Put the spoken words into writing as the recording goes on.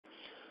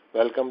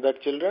Welcome back,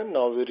 children.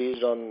 Now we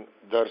reached on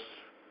Dars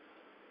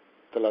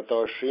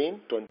 23,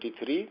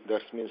 23.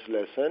 Dars means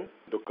lesson.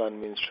 Dukkan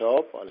means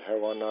shop.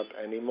 الحيوانات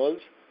animals.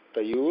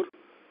 الطيور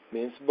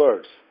means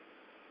birds.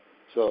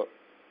 So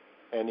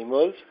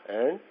animals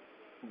and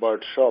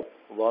bird shop.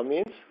 Wa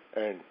means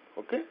and.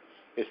 Okay.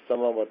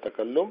 Istama wa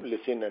takallum,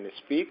 listen and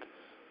speak.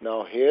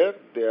 Now here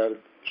they are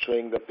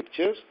showing the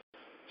pictures.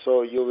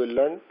 So you will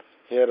learn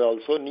here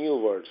also new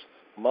words.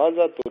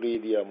 Maza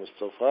turid ya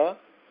Mustafa?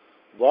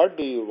 What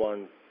do you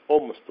want, O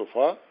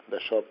Mustafa? The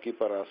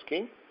shopkeeper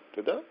asking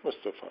to the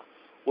Mustafa.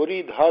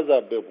 Urid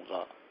haza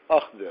bibgha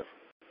akhdar.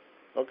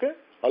 Okay?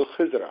 Al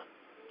khizra.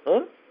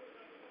 Huh?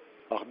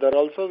 Akhdar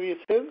also we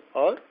say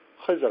or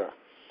khizra.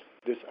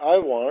 This I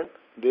want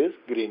this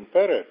green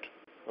parrot.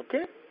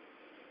 Okay?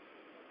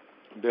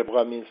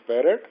 Bibgha means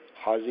parrot.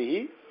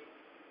 Hazihi,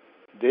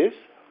 this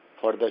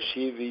for the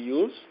she we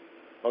use.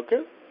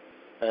 Okay?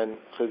 And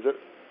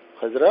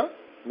khizra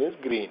means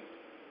green.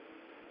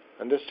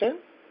 Understand?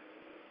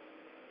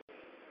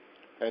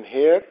 And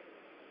here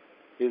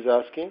he is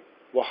asking,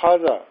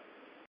 Wahaza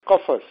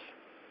qafas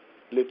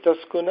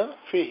litaskuna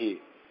fihi,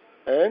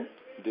 and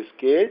this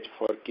cage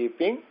for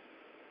keeping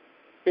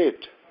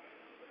it.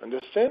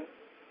 Understand?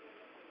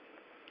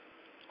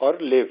 Or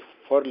live,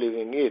 for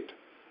living it.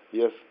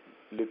 Yes,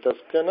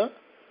 litaskuna,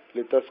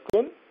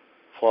 litaskun,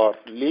 for.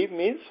 Live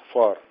means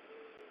for.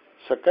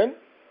 Second,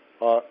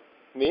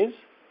 means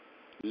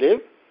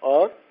live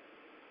or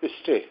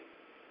stay.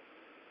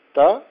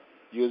 Ta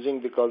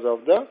using because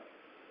of the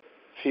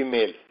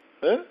female.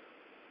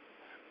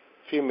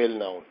 Female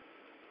noun.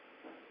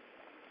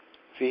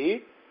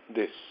 Fihi,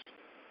 this.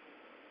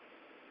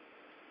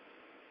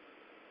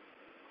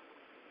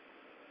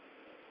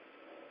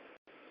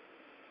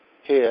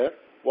 Here,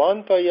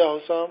 Wanta ya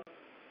Husam,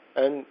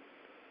 and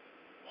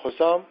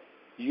Husam,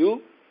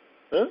 you.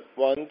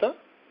 Wanta,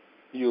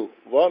 you.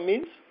 Wa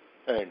means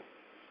and.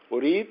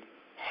 Urid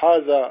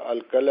haza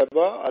al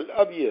kalaba al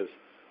abyaz.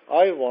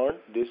 I want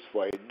this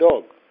white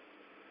dog.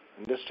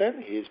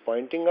 Understand? He is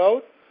pointing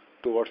out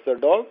towards the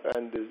dog,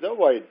 and this is the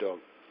white dog.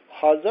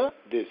 Haza,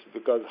 this,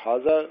 because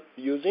haza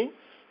using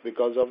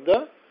because of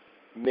the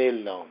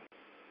male noun.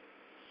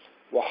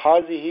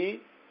 Wahazihi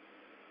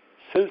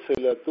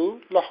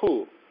silsilatu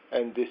lahu,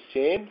 and this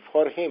chain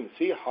for him.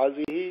 See,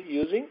 hazihi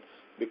using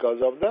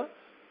because of the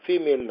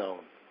female noun.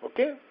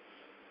 Okay?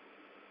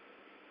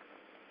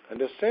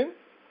 Understand?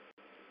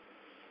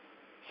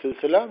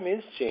 Silsila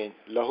means chain.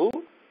 Lahu,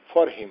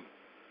 for him.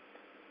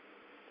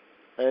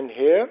 And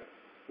here,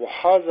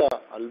 وَحَازَ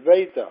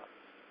الْبَيْتَ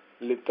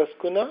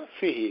لِتَسْكُنَ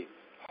فِيهِ.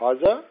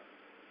 Haza,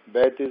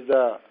 Bait is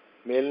the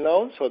male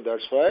noun, so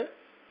that's why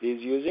he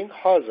is using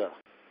Haza.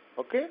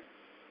 Okay?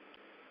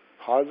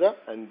 Haza,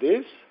 and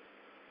this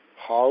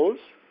house,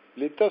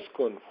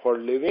 litaskun, for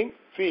living,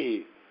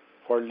 fihi,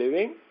 for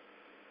living,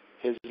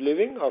 his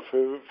living, or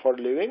for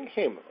living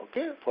him.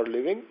 Okay? For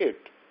living it.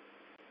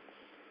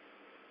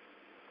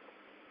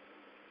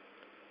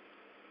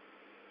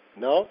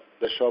 Now,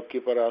 the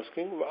shopkeeper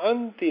asking,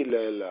 Va'anti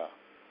Layla,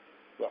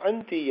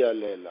 Va'anti ya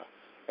Layla,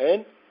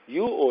 and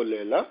you, O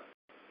Layla,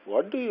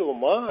 what do you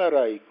ma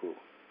araiku?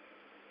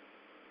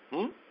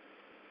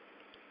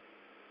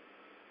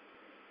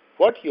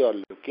 What you are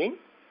looking?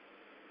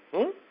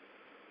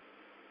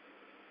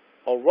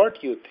 Or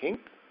what you think?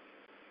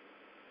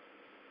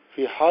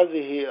 Fi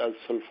hazihi al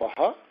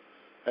sulfaha,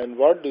 and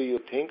what do you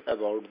think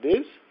about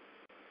this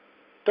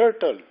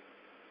turtle?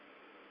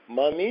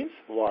 Ma means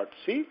what?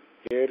 See,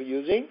 here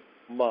using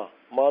ma.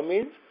 Ma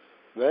means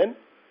when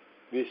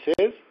we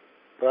say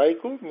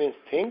raiku means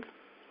think,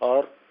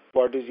 or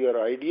what is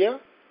your idea,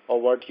 or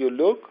what you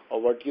look,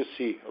 or what you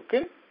see.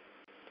 Okay?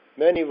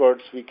 Many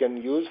words we can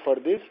use for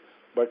this,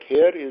 but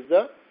here is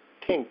the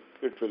think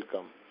it will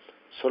come.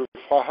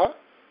 Sulfaha,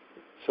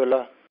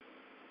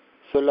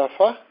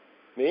 sulafa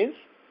means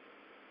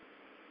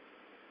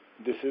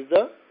this is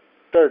the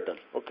turtle.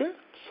 Okay?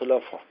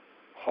 Sulafa.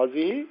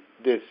 Hazihi,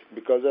 this,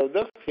 because of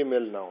the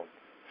female noun.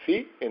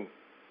 Fi, in.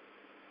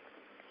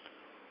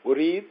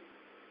 Urid,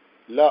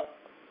 la.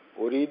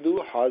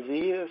 Uridu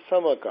hazihi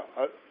samaka,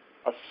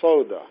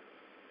 as-sauda.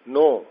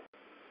 No.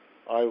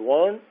 I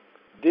want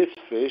this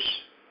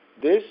fish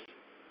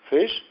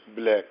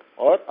black,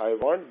 or I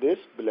want this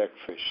black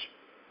fish.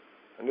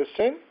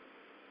 Understand?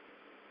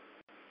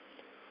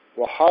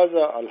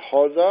 Wahaza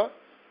al-hawza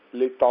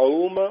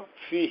lita'uma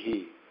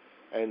fihi,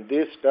 and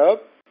this tub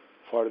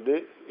for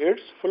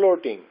its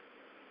floating,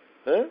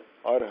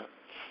 or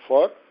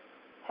for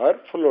her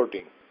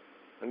floating.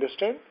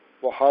 Understand?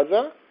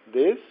 Wahaza,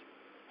 this,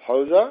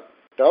 hawza,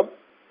 tub,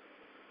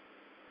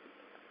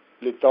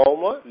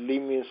 litauma, li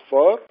means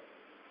for,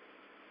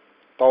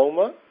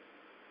 tauma,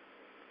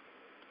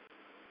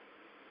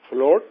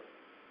 float,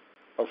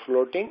 or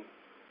floating,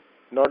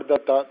 not the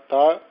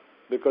ta,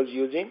 because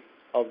using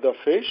of the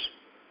fish.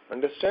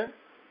 Understand?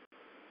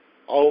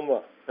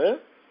 Auma,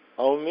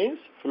 aum means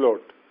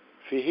float,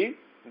 fihi,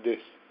 this,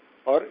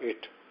 or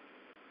it.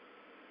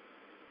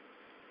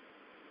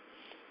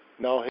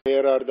 Now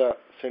here are the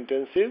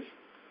sentences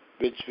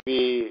which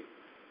we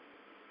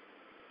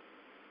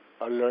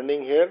are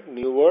learning here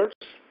new words.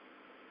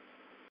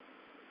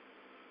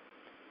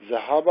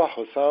 ذهب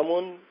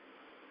حسام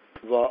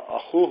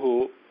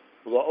وأخوه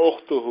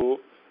وأخته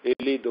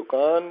إلى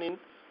دكان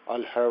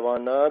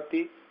الحيوانات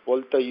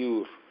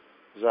والطيور.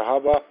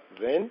 ذهب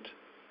went,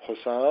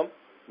 حسام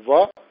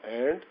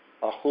and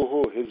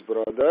أخوه his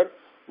brother,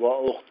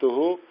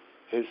 وأخته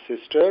his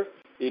sister,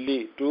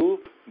 إلى to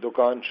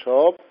دكان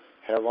shop,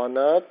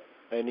 حيوانات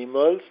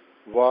animals,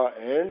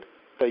 and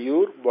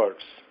طيور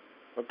birds.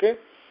 Okay,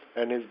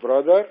 and his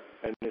brother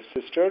and his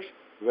sisters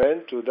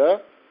went to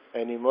the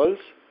animals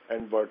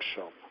and bird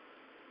shop.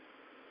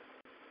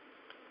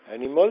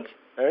 Animals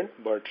and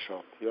bird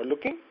shop. You are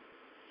looking?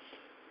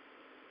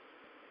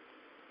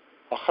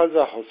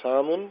 أخذ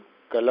حسام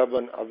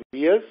كلبا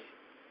أبيض.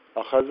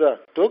 أخذ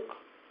took,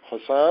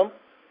 حسام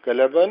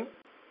كلبا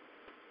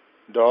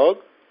dog,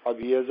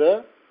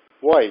 أبيض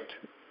white.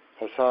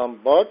 حسام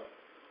bought,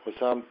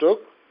 حسام took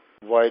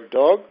white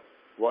dog,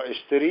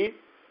 واشتري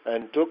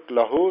and took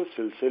له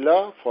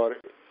سلسلة for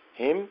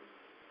him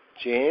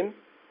chain,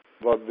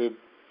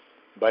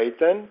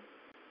 وبيتا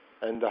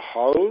and the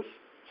house,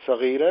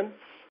 صغيرا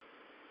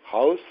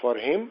house for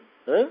him,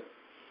 a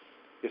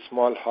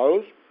small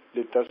house,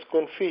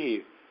 لتسكن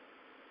فيه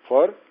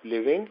for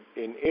living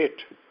in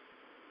it.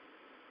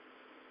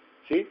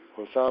 See,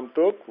 Husam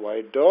took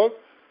white dog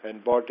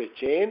and bought a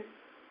chain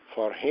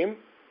for him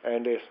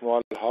and a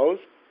small house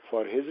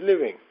for his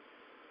living.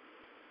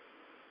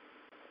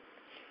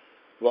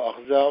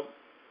 وأخذ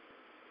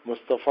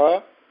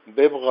Mustafa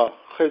ببغة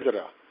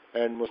خضرة,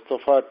 and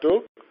Mustafa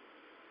took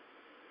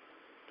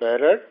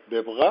parrot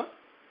ببغة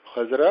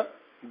خضرة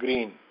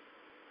green.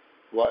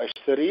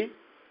 واشتري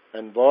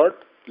and bought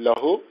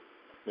له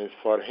means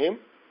for him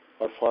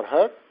or for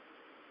her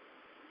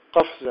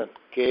قفزا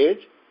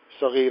cage,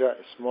 صغيرة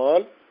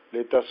small,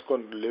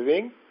 لتسكن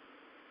living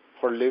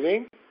for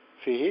living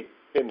فيه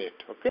in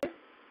it. Okay,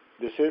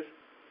 this is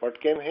what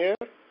came here.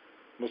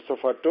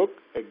 Mustafa took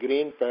a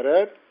green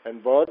parrot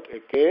and bought a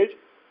cage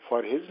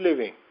for his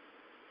living.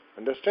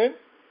 Understand?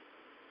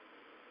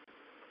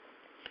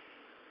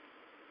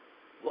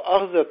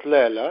 وأخذت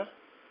ليلى,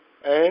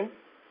 and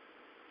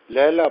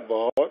Layla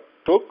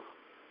took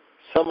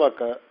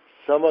سمكة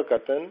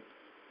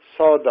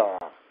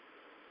سوداء,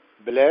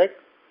 black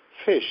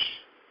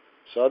fish.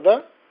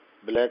 Soda,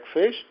 black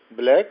fish,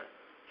 black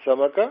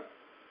سمكة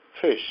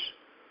fish.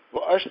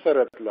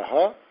 واشترت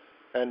لها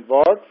and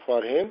bought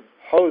for him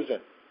حوزا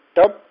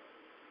tub,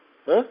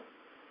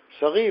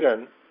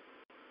 صغيرا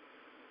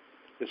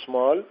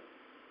small,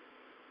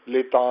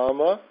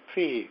 لطعام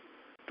فيه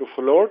to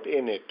float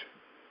in it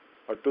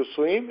or to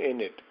swim in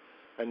it.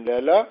 And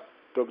Layla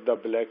took the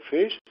black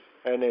fish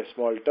and a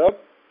small tub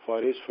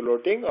for his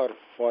floating or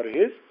for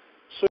his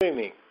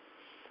swimming.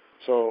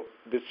 So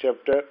this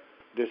chapter,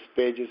 this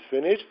page is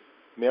finished.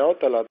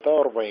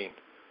 143.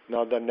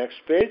 Now the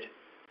next page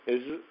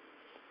is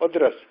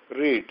Udras,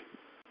 read.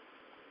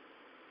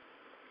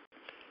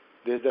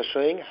 This is the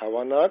showing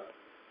Hawanat,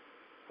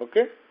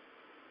 okay,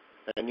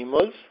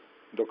 animals,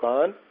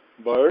 Dukan,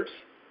 birds,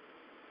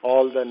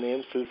 all the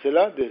names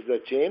silsila. This is the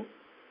chain.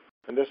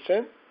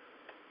 Understand?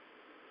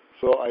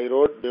 So I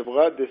wrote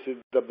Bibgha, this is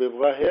the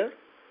Bibgha here,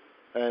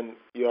 and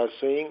you are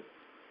seeing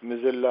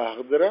Mizilla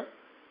Akhdara,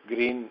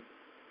 green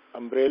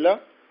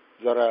umbrella,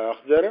 Zara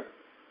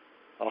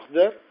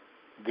Akhdar,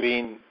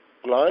 green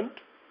plant,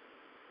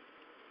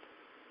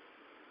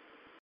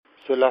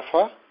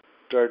 Sulafa,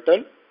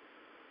 turtle,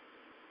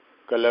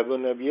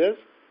 Kalabun Abiyaz,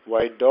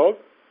 white dog,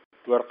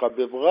 Warqa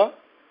Bibgha,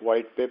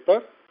 white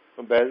paper,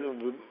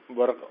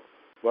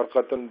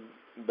 Warqatun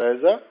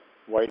Beza,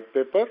 white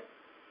paper,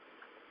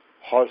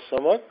 Horse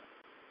Samak,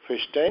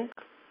 fish tank,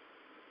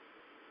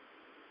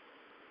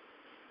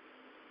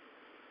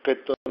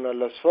 Qitun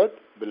al-Aswad,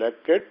 black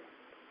cat,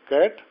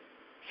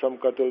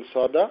 Samkatul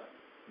Sada,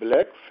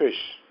 black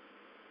fish.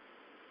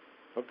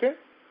 Okay,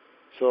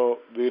 so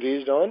we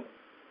reached on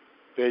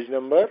page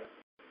number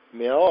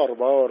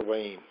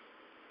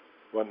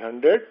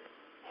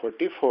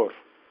 144.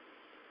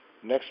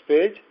 Next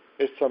page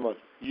is Samad.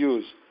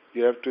 Use.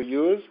 You have to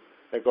use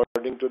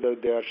according to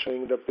they are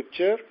showing the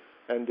picture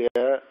and they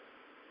are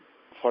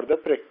for the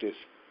practice.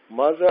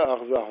 Maza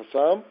akhza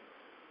Husam.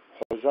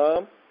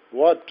 Husam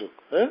what took?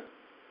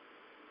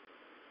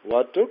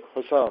 What took?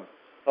 Husam.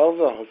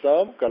 Akhza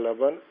Husam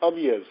Kalaban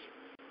Abiyaz.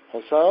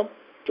 Husam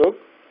took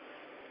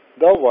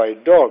the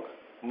white dog.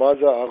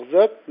 Maza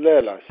akhzat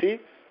Layla. See,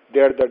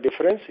 there the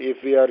difference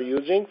if we are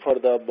using for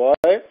the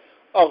boy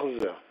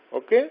akhza.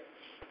 Okay?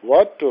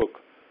 What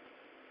took?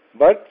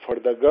 But for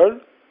the girl,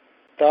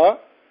 ta,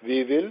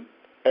 we will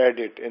add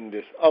it in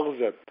this.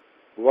 Akhzat.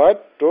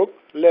 What took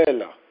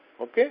Layla?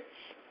 Okay?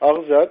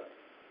 Akhzat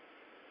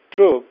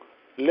took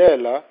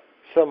Layla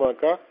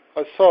Samaka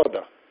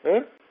Soda.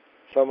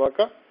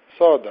 Samaka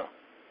Soda.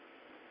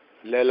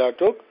 Layla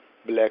took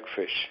black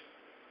fish.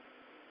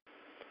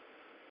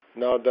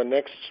 Now the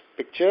next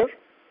picture.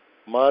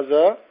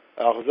 Maza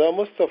Akhza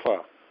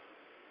Mustafa.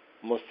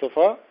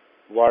 Mustafa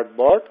what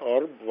bought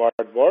or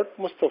what bought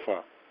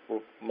Mustafa.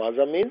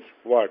 Maza means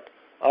what?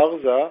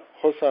 أغزى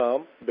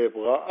حسام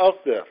ببغى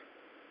أخضر.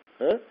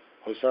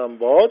 حسام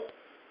bought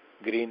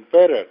green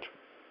parrot.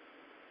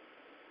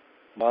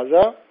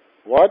 ماذا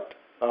what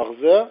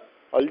أغزى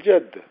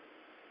الجد.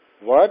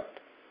 What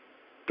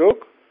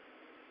took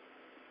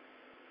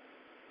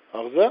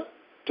أغزى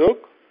took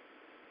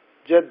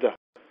جده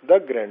the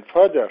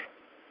grandfather.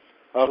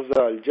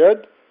 أغزى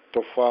الجد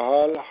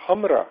تفاحة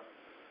الحمراء.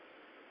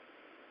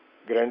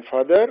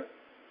 Grandfather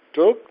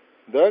took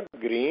the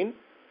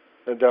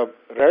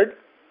red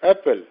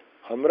apple.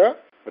 حمراء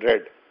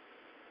red.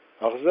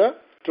 أغزى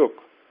took.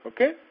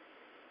 Okay.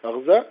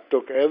 أغزى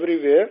took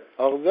everywhere.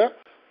 أغزى,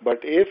 but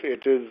if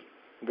it is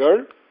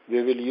girl,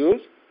 we will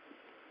use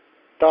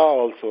ta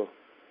also.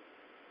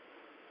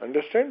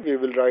 Understand? We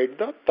will write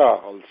the ta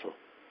also.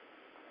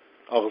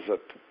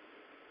 أغزت.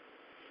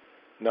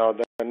 Now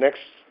the next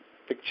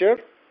picture,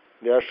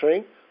 they are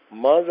showing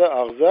ماذا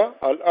أغزى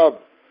الأب.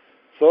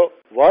 So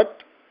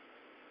what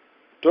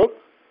took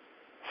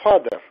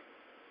father.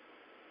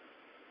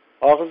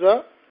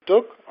 أغزى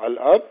took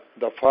الأب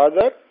the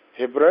father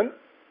حبرا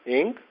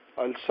ink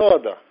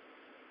السوداء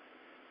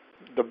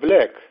the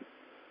black.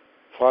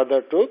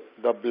 Father took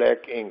the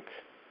black ink.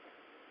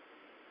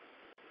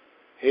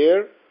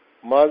 Here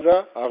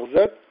ماذا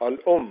أغزت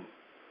الأم.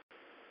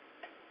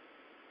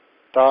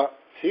 Ta,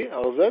 see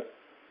أغزت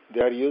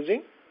they are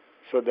using,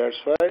 so that's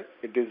why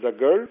it is the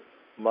girl.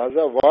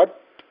 ماذا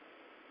what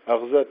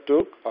أغزت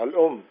took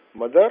الأم.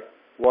 Mother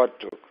what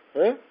took,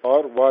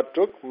 or what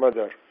took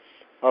mother.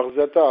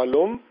 أغزت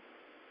الأم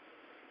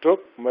took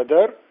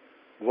mother.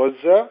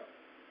 وزة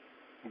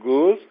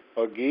goose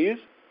or geese.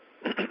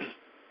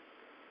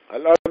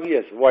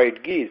 Yes,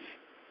 white geese.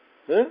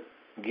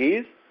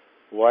 Geese,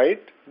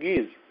 white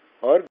geese,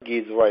 or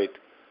geese white.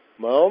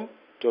 Mom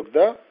took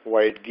the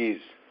white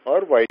geese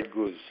or white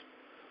goose.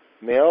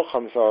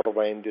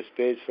 145 in this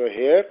page. So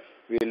here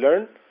we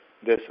learn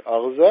this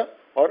أغزى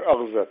or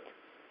أغزت.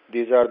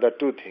 These are the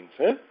two things.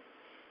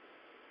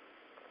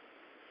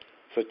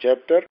 So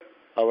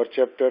our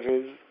chapter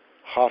is,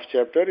 half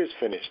chapter is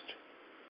finished.